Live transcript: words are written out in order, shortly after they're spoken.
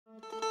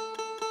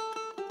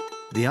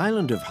The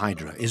island of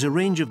Hydra is a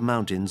range of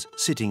mountains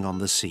sitting on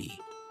the sea.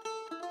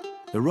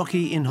 The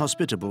rocky,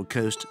 inhospitable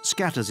coast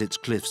scatters its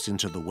cliffs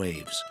into the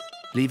waves,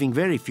 leaving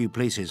very few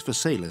places for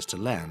sailors to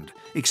land,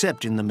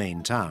 except in the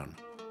main town.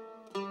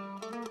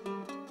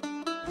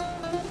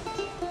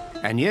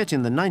 And yet,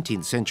 in the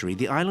 19th century,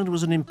 the island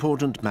was an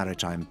important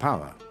maritime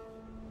power.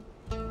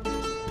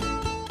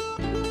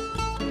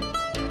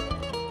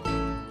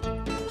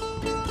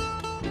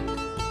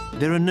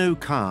 There are no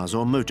cars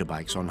or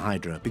motorbikes on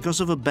Hydra because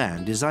of a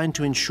ban designed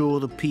to ensure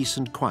the peace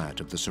and quiet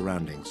of the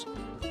surroundings.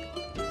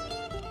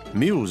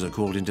 Mules are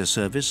called into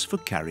service for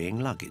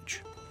carrying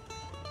luggage.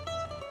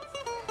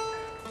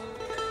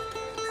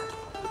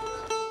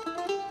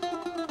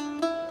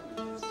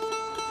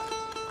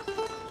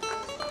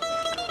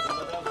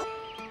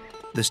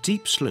 The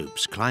steep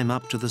slopes climb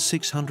up to the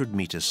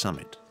 600-meter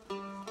summit.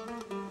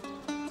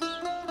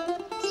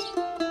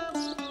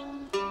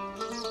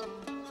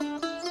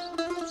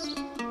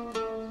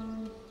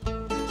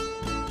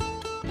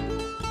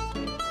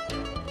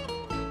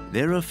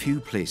 There are few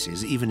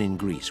places, even in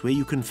Greece, where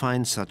you can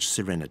find such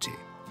serenity.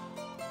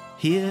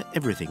 Here,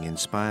 everything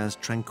inspires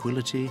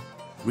tranquility,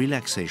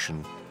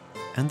 relaxation,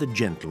 and the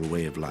gentle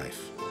way of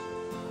life.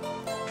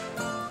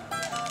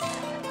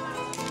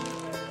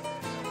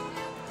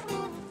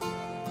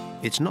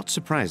 It's not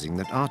surprising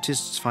that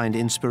artists find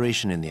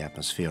inspiration in the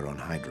atmosphere on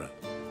Hydra.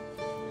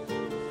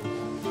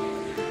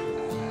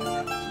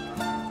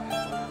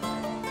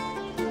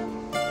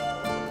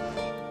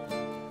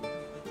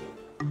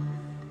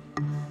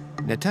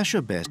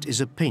 Natasha Best is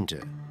a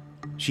painter.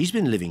 She's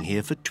been living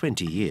here for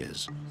 20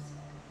 years.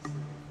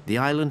 The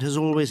island has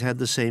always had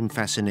the same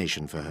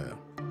fascination for her.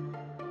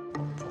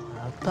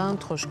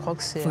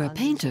 For a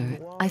painter,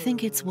 I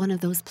think it's one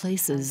of those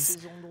places,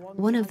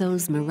 one of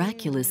those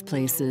miraculous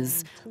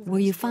places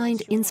where you find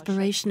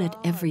inspiration at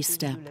every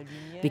step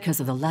because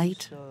of the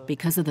light,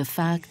 because of the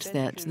fact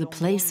that the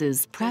place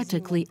is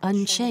practically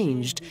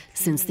unchanged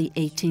since the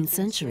 18th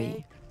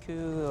century.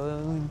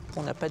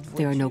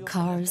 There are no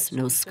cars,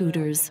 no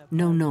scooters,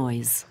 no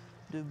noise.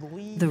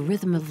 The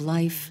rhythm of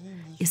life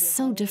is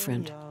so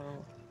different.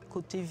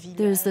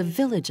 There's the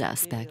village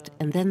aspect,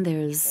 and then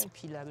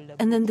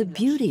the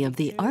beauty of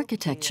the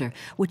architecture,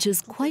 which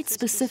is quite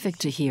specific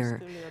to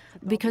here,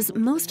 because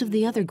most of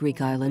the other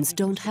Greek islands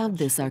don't have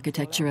this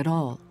architecture at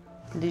all.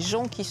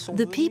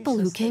 The people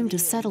who came to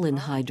settle in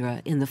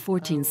Hydra in the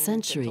 14th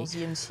century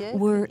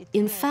were,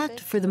 in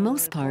fact, for the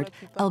most part,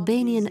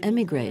 Albanian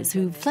émigrés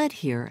who fled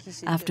here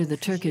after the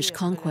Turkish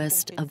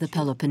conquest of the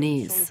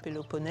Peloponnese.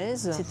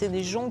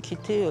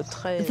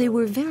 They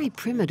were very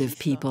primitive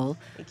people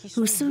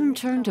who soon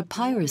turned to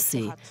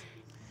piracy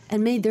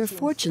and made their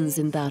fortunes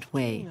in that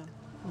way.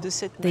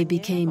 They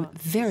became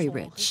very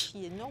rich.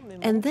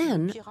 And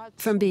then,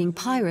 from being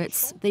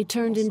pirates, they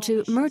turned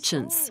into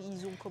merchants.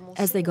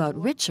 As they got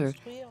richer,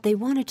 they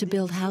wanted to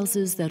build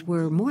houses that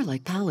were more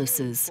like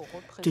palaces,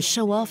 to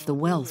show off the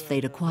wealth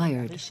they'd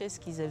acquired.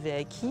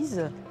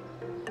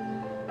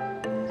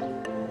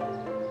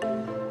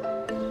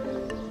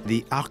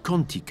 The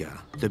Archontica,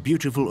 the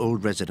beautiful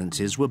old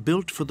residences, were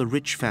built for the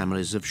rich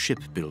families of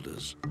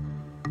shipbuilders.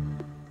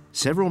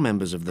 Several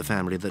members of the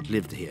family that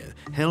lived here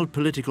held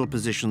political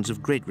positions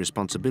of great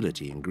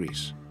responsibility in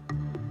Greece.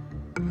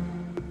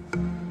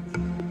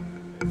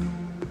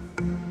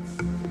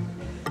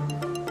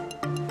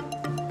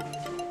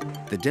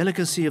 The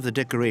delicacy of the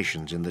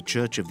decorations in the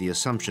Church of the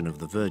Assumption of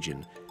the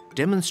Virgin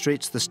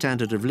demonstrates the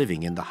standard of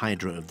living in the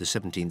Hydra of the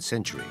 17th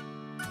century.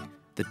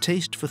 The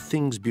taste for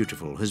things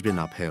beautiful has been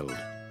upheld.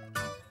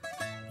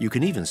 You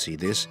can even see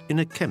this in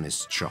a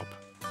chemist's shop.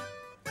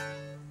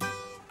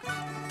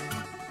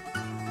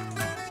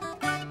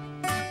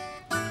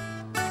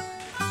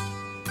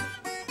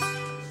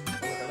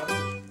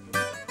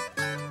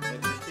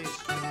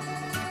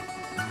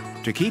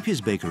 To keep his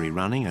bakery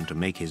running and to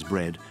make his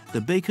bread, the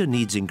baker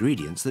needs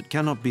ingredients that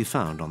cannot be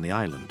found on the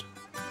island.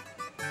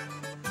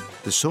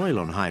 The soil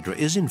on Hydra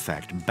is in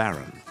fact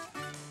barren.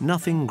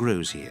 Nothing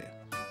grows here.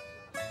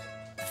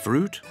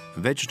 Fruit,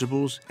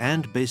 vegetables,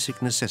 and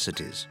basic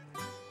necessities.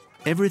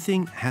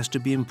 Everything has to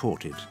be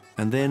imported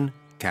and then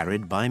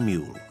carried by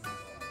mule.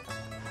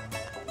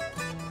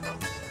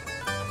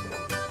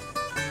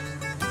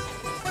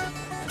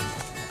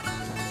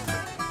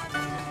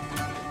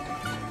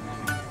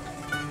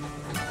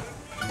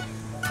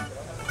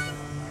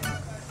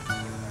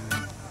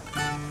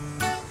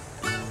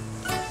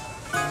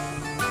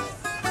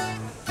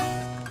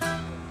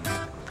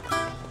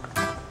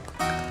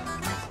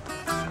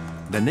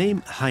 The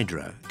name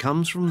Hydra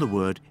comes from the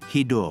word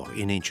hydor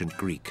in ancient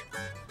Greek,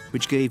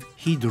 which gave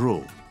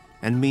hydro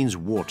and means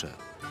water.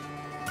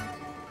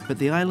 But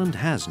the island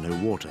has no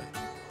water.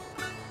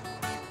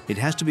 It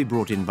has to be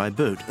brought in by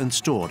boat and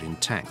stored in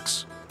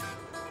tanks.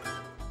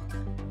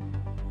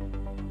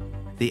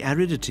 The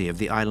aridity of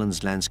the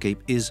island's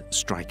landscape is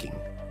striking.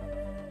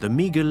 The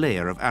meager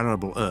layer of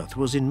arable earth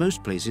was in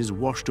most places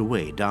washed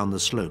away down the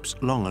slopes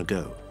long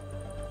ago.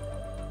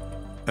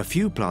 A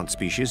few plant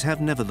species have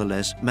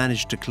nevertheless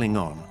managed to cling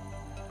on,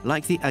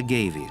 like the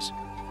agaves.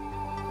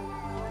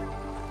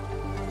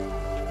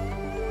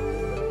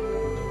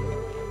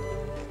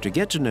 To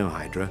get to know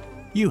Hydra,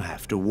 you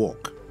have to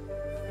walk.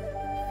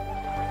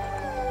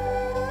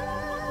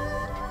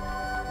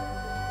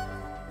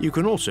 You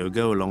can also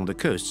go along the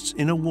coasts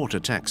in a water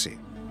taxi.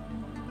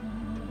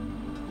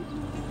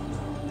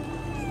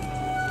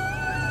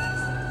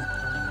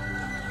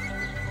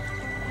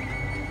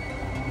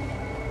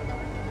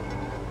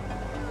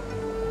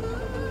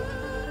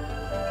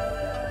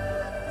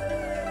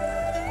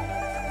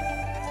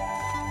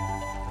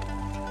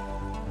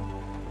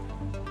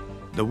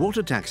 The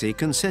water taxi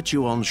can set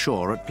you on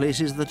shore at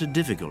places that are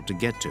difficult to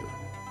get to,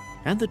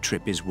 and the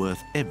trip is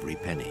worth every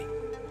penny.